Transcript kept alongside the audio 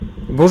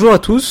Bonjour à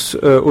tous,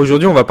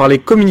 aujourd'hui on va parler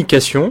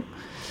communication.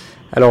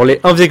 Alors les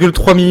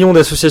 1,3 million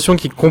d'associations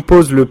qui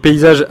composent le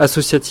paysage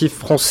associatif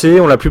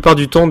français ont la plupart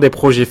du temps des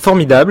projets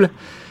formidables,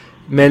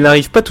 mais elles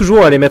n'arrivent pas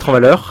toujours à les mettre en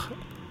valeur.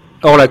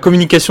 Or la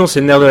communication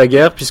c'est le nerf de la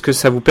guerre puisque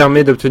ça vous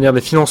permet d'obtenir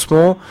des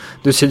financements,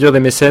 de séduire des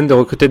mécènes, de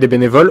recruter des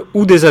bénévoles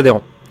ou des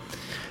adhérents.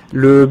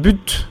 Le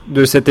but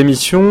de cette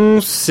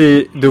émission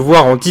c'est de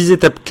voir en 10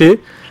 étapes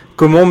clés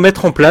comment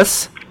mettre en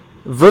place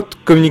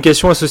votre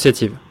communication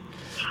associative.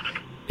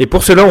 Et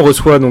pour cela, on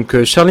reçoit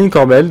donc Charline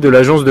Corbel de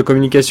l'agence de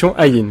communication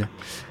AIN.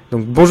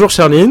 Donc bonjour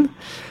Charline.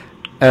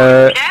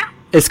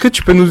 Est-ce que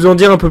tu peux nous en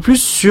dire un peu plus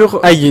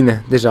sur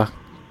AIN déjà ?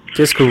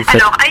 Qu'est-ce que vous faites ?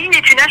 Alors, AIN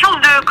est une agence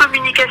de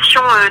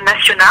communication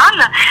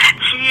nationale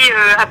qui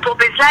a pour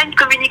baseline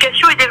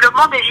communication et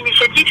développement des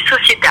initiatives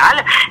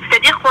sociétales.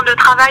 C'est-à-dire qu'on ne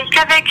travaille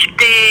qu'avec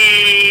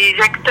des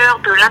acteurs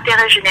de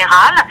l'intérêt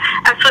général,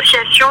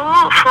 associations,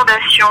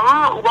 fondations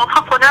ou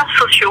entrepreneurs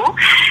sociaux.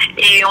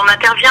 Et on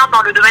intervient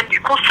dans le domaine du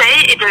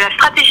conseil et de la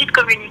stratégie de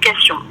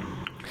communication.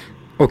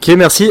 Ok,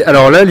 merci.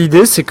 Alors là,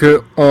 l'idée, c'est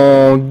que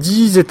en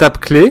 10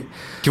 étapes clés,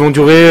 qui vont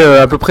durer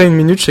à peu près 1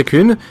 minute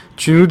chacune,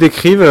 tu nous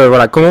décrives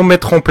comment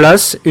mettre en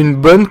place une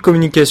bonne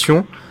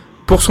communication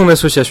pour son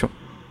association.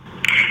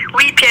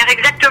 Oui Pierre,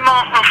 exactement.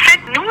 En fait,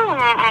 nous,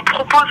 on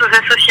propose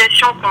aux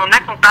associations qu'on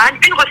accompagne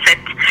une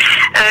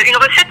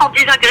recette en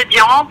 10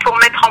 ingrédients pour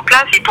mettre en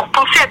place et pour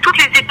penser à toutes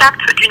les étapes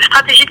d'une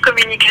stratégie de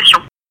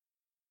communication.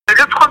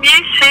 Le premier,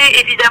 c'est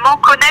évidemment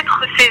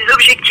connaître ses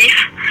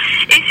objectifs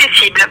et ses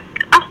cibles.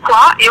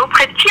 Pourquoi et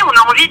auprès de qui on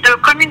a envie de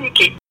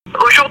communiquer.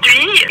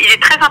 Aujourd'hui, il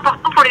est très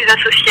important pour les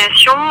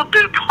associations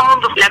de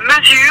prendre la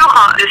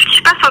mesure de ce qui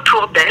se passe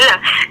autour d'elles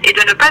et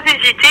de ne pas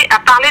hésiter à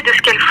parler de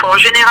ce qu'elles font.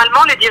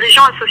 Généralement, les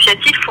dirigeants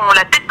associatifs ont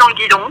la tête dans le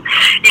guidon.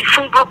 Ils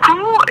font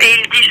beaucoup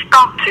et ils disent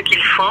pas ce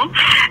qu'ils font.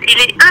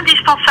 Il est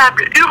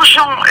indispensable,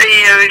 urgent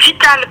et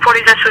vital pour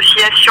les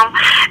associations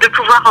de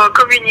pouvoir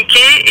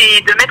communiquer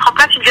et de mettre en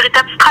place une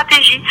véritable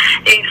stratégie.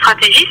 Et une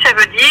stratégie, ça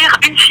veut dire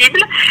une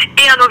cible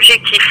et un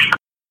objectif.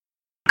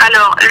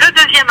 Alors, le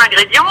deuxième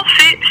ingrédient,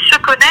 c'est se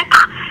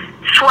connaître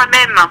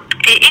soi-même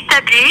et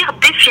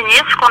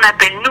définir ce qu'on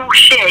appelle, nous,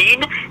 chez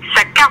AIN,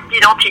 sa carte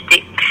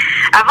d'identité.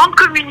 Avant de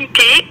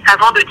communiquer,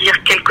 avant de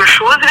dire quelque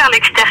chose vers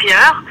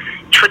l'extérieur,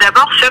 il faut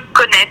d'abord se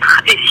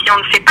connaître. Et si on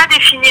ne sait pas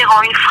définir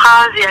en une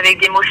phrase et avec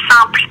des mots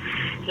simples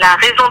la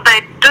raison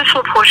d'être de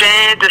son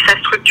projet, de sa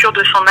structure,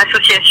 de son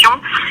association,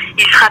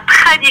 il sera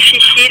très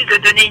difficile de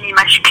donner une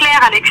image claire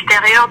à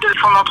l'extérieur de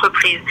son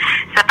entreprise.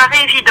 Ça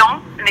paraît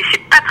évident, mais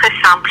c'est pas très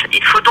simple.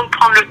 Il faut donc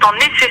prendre le temps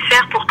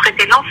nécessaire pour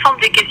traiter l'ensemble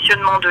des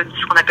questionnements de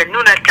ce qu'on appelle, nous,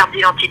 notre carte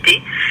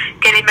d'identité.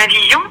 Quelle est ma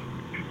vision ?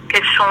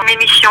 Quelles sont mes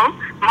missions,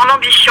 mon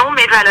ambition,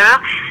 mes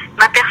valeurs,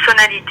 ma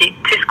personnalité ?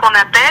 C'est ce qu'on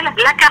appelle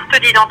la carte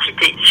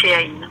d'identité chez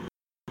AIN.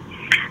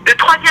 Le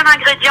troisième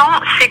ingrédient,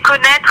 c'est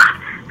connaître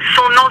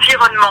son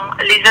environnement.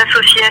 Les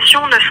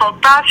associations ne sont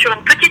pas sur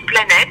une petite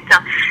planète,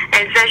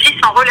 elles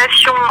agissent en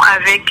relation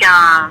avec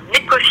un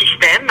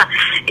écosystème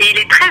et il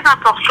est très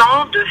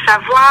important de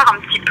savoir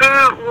un petit peu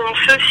où on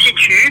se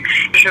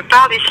situe. Je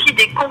parle ici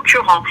des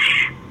concurrents.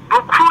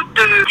 Beaucoup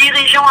de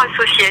dirigeants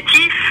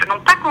associatifs n'ont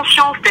pas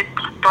conscience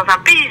d'être dans un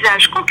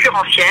paysage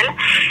concurrentiel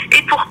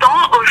et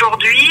pourtant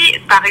aujourd'hui,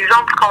 par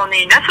exemple, quand on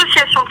est une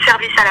association de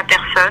service à la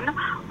personne,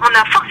 on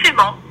a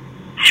forcément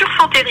sur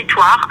son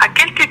territoire, à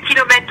quelques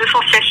kilomètres de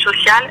son siège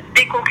social,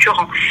 des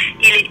concurrents.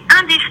 Il est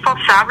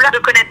indispensable de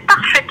connaître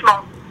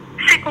parfaitement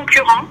ses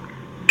concurrents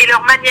et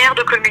leur manière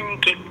de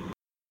communiquer.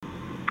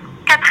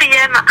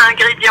 Quatrième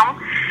ingrédient,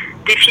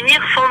 définir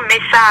son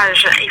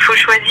message. Il faut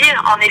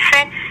choisir en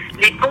effet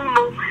les bons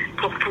mots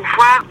pour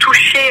pouvoir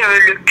toucher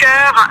le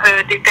cœur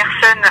des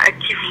personnes à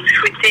qui vous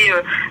souhaitez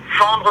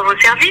vendre vos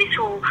services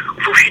ou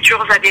vos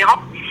futurs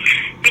adhérents.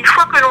 Une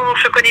fois que l'on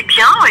se connaît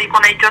bien et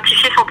qu'on a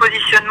identifié son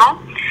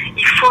positionnement,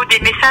 il faut des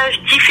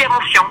messages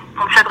différenciants.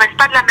 On ne s'adresse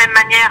pas de la même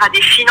manière à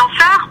des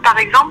financeurs, par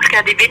exemple,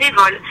 qu'à des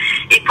bénévoles.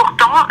 Et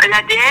pourtant,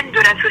 l'ADN de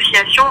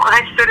l'association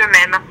reste le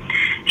même.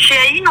 Chez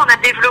AIN, on a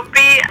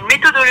développé une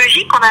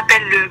méthodologie qu'on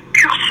appelle le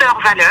curseur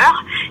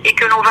valeur et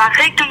que l'on va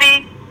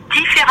régler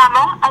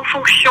différemment en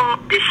fonction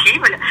des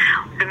cibles.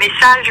 Le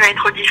message va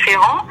être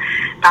différent.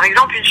 Par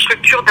exemple, une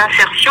structure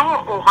d'insertion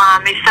aura un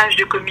message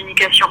de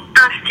communication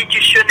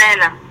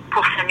institutionnelle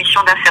pour sa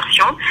mission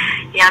d'insertion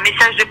et un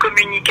message de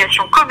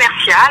communication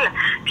commerciale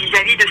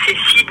vis-à-vis de ses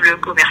cibles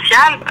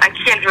commerciales à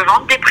qui elle veut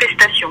vendre des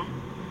prestations,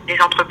 des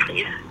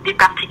entreprises, des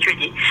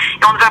particuliers.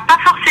 Et on ne va pas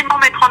forcément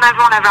mettre en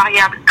avant la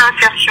variable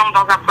insertion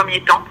dans un premier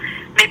temps,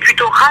 mais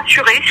plutôt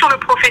rassurer sur le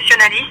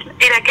professionnalisme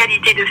et la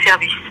qualité de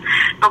service.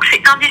 Donc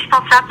c'est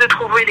indispensable de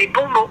trouver les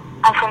bons mots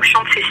en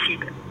fonction de ses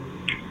cibles.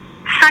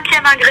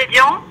 Cinquième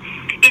ingrédient,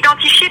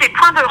 identifier les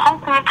points de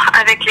rencontre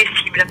avec les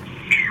cibles.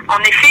 En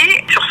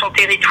effet, sur son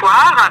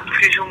territoire,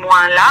 plus ou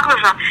moins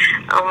large,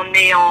 on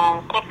est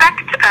en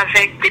contact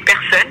avec des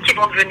personnes qui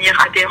vont devenir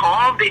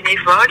adhérents,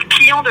 bénévoles,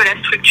 clients de la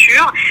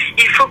structure.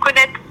 Il faut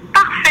connaître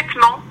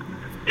parfaitement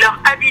leur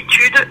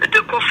habitude de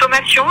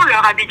consommation,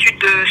 leur habitude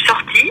de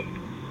sortie,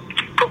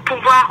 pour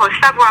pouvoir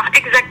savoir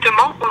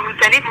exactement où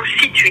vous allez vous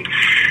situer.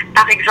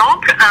 Par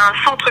exemple,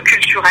 un centre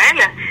culturel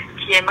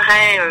qui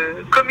aimerait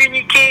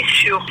communiquer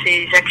sur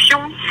ses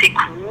actions, ses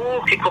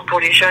cours pour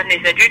les jeunes,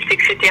 les adultes,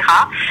 etc.,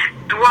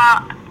 doit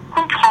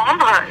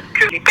comprendre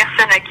que les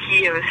personnes à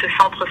qui ce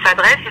centre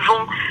s'adresse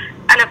vont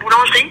à la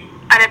boulangerie,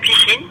 à la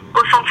piscine,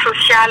 au centre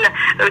social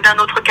d'un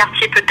autre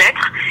quartier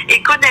peut-être,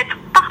 et connaître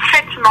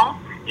parfaitement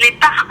les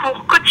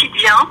parcours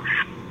quotidiens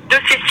de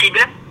ces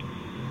cibles.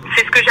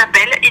 C'est ce que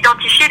j'appelle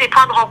identifier les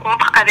points de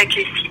rencontre avec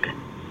les cibles.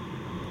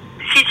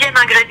 6e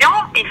ingrédient,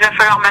 il va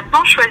falloir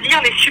maintenant choisir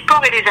les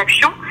supports et les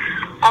actions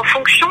en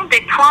fonction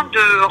des points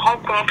de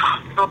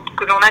rencontre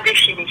que l'on a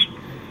définis.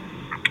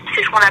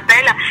 C'est ce qu'on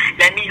appelle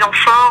la mise en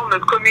forme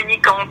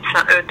communicante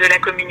de la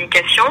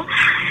communication.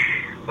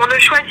 On ne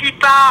choisit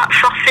pas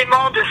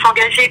forcément de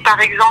s'engager, par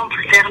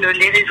exemple, vers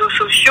les réseaux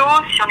sociaux,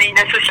 si on est une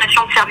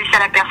association de service à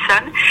la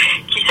personne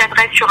qui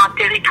s'adresse sur un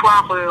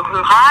territoire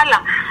rural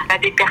à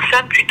des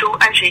personnes plutôt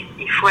âgées.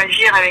 Il faut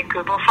agir avec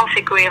bon sens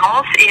et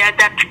cohérence et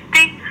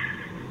adapter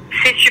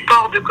ces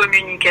supports de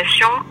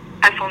communication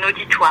à son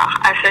auditoire,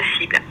 à sa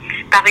cible.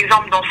 Par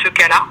exemple, dans ce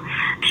cas-là,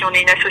 si on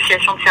est une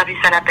association de service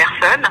à la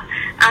personne,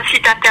 un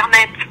site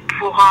internet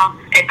pourra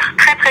être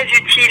très très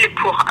utile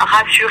pour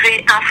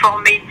rassurer,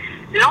 informer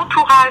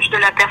l'entourage de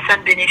la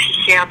personne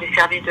bénéficiaire des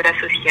services de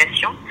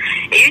l'association,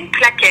 et une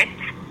plaquette,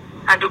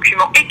 un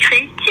document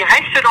écrit qui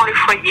reste dans le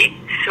foyer,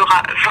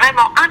 sera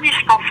vraiment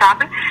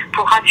indispensable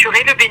pour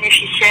rassurer le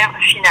bénéficiaire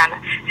final.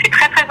 C'est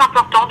très très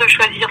important de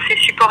choisir ses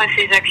supports et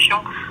ses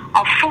actions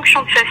en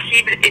fonction de sa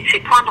cible et de ses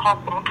points de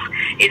rencontre,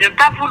 et de ne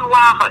pas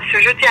vouloir se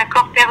jeter à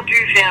corps perdu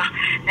vers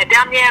la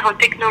dernière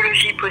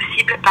technologie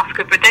possible parce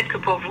que peut-être que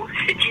pour vous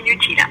c'est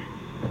inutile.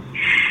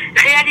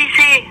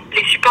 Réaliser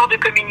les supports de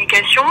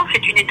communication,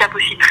 c'est une étape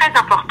aussi très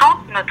importante,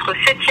 notre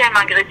 7e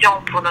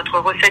ingrédient pour notre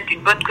recette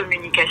d'une bonne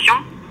communication.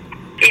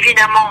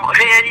 Évidemment,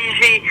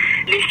 réaliser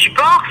les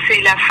supports,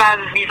 c'est la phase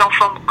mise en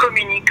forme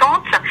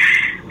communicante.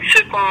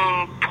 Ce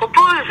qu'on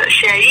propose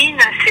chez AIN,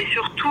 c'est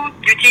surtout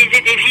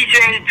d'utiliser des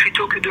visuels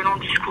plutôt que de longs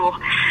discours.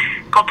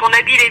 Quand on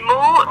habille les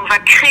mots, on va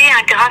créer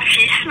un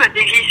graphisme,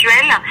 des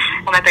visuels,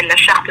 on appelle la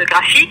charte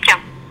graphique.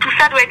 Tout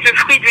ça doit être le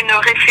fruit d'une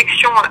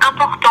réflexion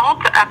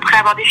importante après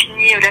avoir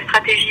défini la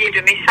stratégie et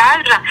le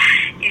message.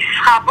 Il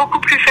sera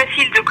beaucoup plus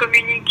facile de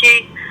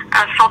communiquer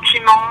un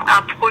sentiment,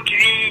 un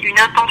produit, une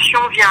intention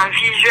via un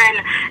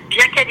visuel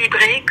bien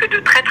calibré que de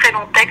très très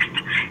longs textes,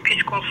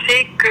 puisqu'on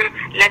sait que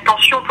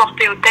l'attention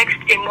portée au texte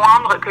est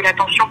moindre que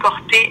l'attention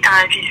portée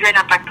à un visuel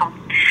impactant.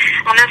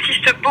 On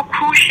insiste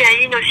beaucoup chez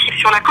AIN aussi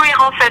sur la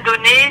cohérence à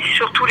donner,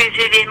 sur tous les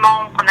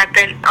éléments qu'on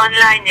appelle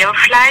online et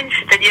offline,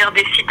 c'est-à-dire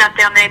des sites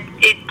internet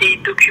et des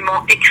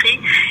documents écrits.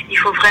 Il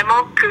faut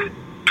vraiment que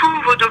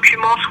tous vos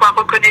documents soient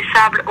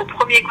reconnaissables au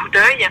premier coup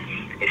d'œil,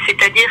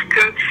 c'est-à-dire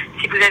que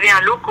si vous avez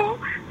un logo,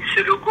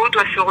 ce logo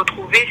doit se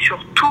retrouver sur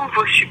tous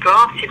vos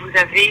supports. Si vous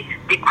avez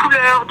des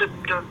couleurs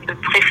de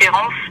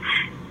préférence,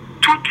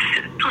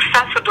 tout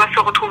ça doit se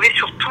retrouver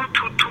sur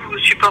tous vos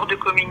supports de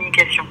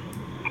communication.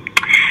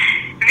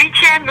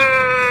 8e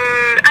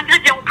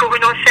ingrédient pour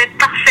une recette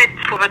parfaite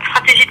pour votre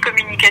stratégie de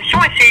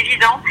communication, et c'est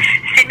évident,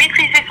 c'est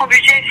maîtriser son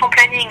budget et son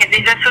planning.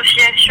 Les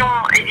associations,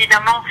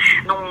 évidemment,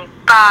 n'ont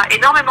pas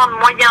énormément de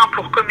moyens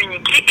pour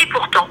communiquer, et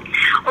pourtant,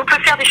 on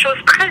peut faire des choses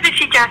très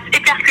efficaces et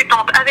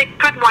percutantes avec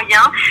peu de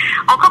moyens.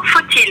 Encore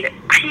faut-il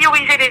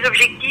prioriser les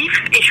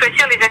objectifs et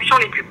choisir les actions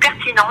les plus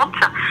pertinentes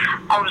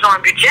en faisant un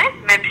budget,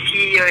 même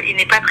si il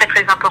n'est pas très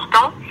très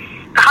important.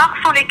 Rares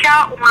sont les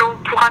cas où l'on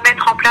pourra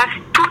mettre en place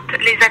toutes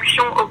les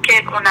actions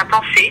auxquelles on a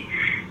pensé.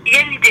 Il y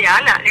a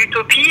l'idéal,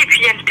 l'utopie, et puis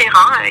il y a le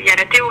terrain, il y a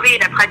la théorie et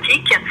la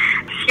pratique.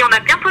 Si on a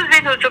bien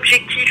posé nos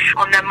objectifs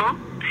en amont,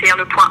 c'est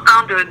le point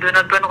 1 de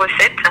notre bonne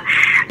recette,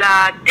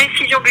 la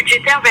décision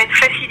budgétaire va être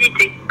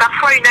facilitée.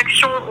 Parfois, une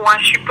action ou un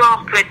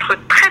support peut être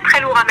très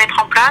très lourd à mettre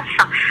en place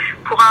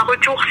pour un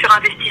retour sur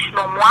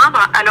investissement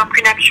moindre, alors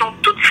qu'une action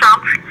toute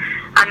simple,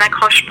 un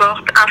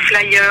accroche-porte, un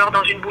flyer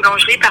dans une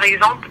boulangerie par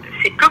exemple,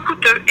 c'est peu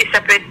coûteux et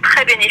ça peut être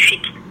très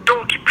bénéfique.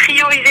 Donc,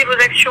 priorisez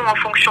vos actions en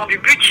fonction du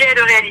budget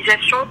de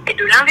réalisation et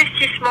de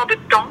l'investissement de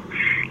temps,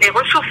 les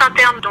ressources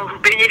internes dont vous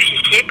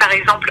bénéficiez, par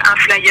exemple un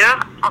flyer,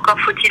 encore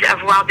faut-il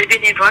avoir des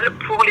bénévoles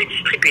pour les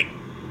distribuer.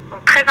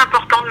 Donc, très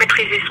important de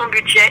maîtriser son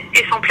budget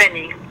et son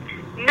planning.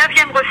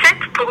 9e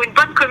recette pour une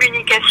bonne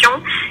communication,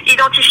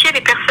 identifier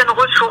les personnes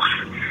ressources.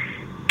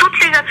 Toutes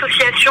les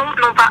associations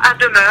n'ont pas à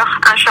demeure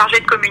un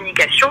chargé de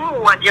communication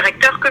ou un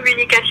directeur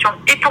communication.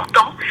 Et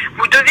pourtant,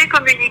 vous devez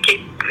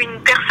communiquer.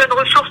 Une personne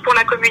ressource pour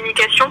la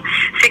communication,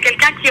 c'est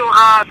quelqu'un qui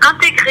aura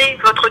intégré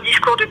votre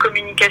discours de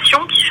communication,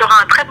 qui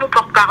sera un très bon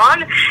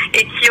porte-parole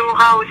et qui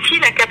aura aussi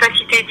la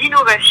capacité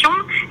d'innovation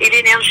et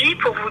l'énergie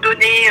pour vous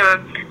donner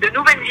de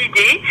nouvelles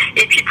idées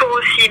et puis pour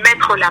aussi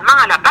mettre la main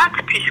à la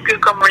pâte, puisque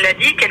comme on l'a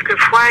dit,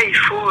 quelquefois il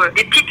faut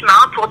des petites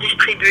mains pour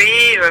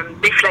distribuer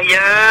des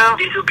flyers,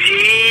 des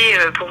objets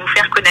pour vous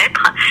faire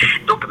connaître.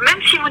 Donc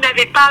même si vous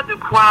n'avez pas de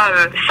quoi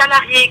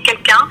salarier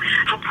quelqu'un,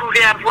 vous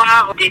pouvez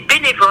avoir des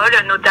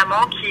bénévoles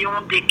notamment qui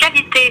ont des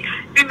qualités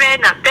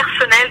humaines,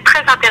 personnelles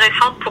très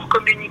intéressantes pour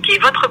communiquer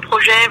votre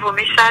projet, vos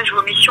messages,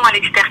 vos missions à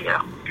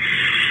l'extérieur.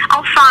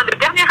 Enfin, le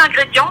dernier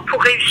ingrédient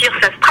pour réussir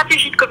sa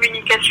stratégie de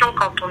communication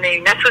quand on est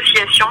une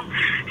association,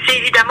 c'est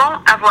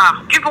évidemment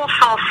avoir du bon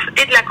sens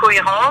et de la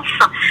cohérence.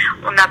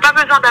 On n'a pas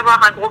besoin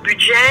d'avoir un gros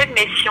budget,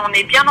 mais si on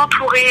est bien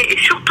entouré et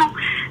surtout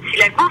si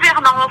la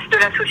gouvernance de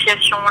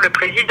l'association, le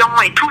président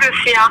et tout le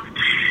CA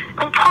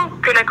comprend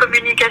que la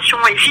communication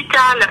est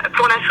vitale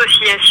pour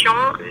l'association,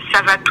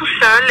 ça va tout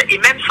seul et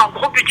même sans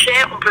gros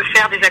budget, on peut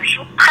faire des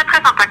actions très très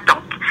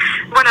impactantes.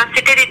 Voilà,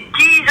 c'était les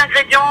 10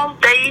 ingrédients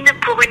d'Aïn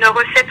pour une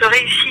recette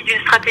réussie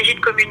d'une stratégie de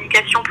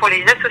communication pour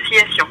les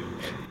associations.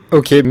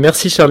 Ok,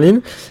 merci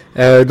Charline.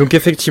 Donc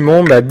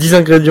effectivement, 10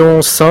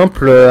 ingrédients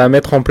simples à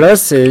mettre en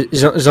place et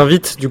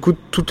j'invite du coup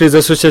toutes les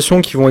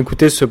associations qui vont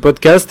écouter ce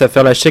podcast à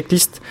faire la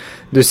checklist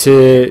de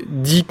ces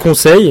 10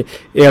 conseils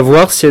et à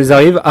voir si elles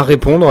arrivent à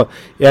répondre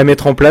et à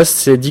mettre en place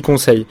ces 10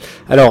 conseils.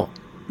 Alors,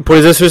 pour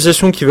les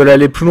associations qui veulent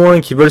aller plus loin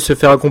et qui veulent se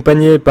faire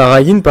accompagner par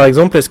Aïn par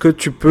exemple, est-ce que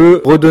tu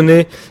peux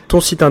redonner ton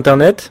site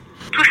internet ?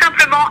 Tout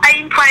simplement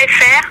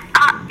ayin.fr,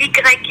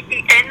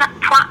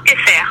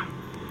 ayin.fr.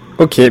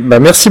 Ok,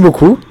 merci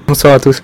beaucoup. Bonsoir à tous.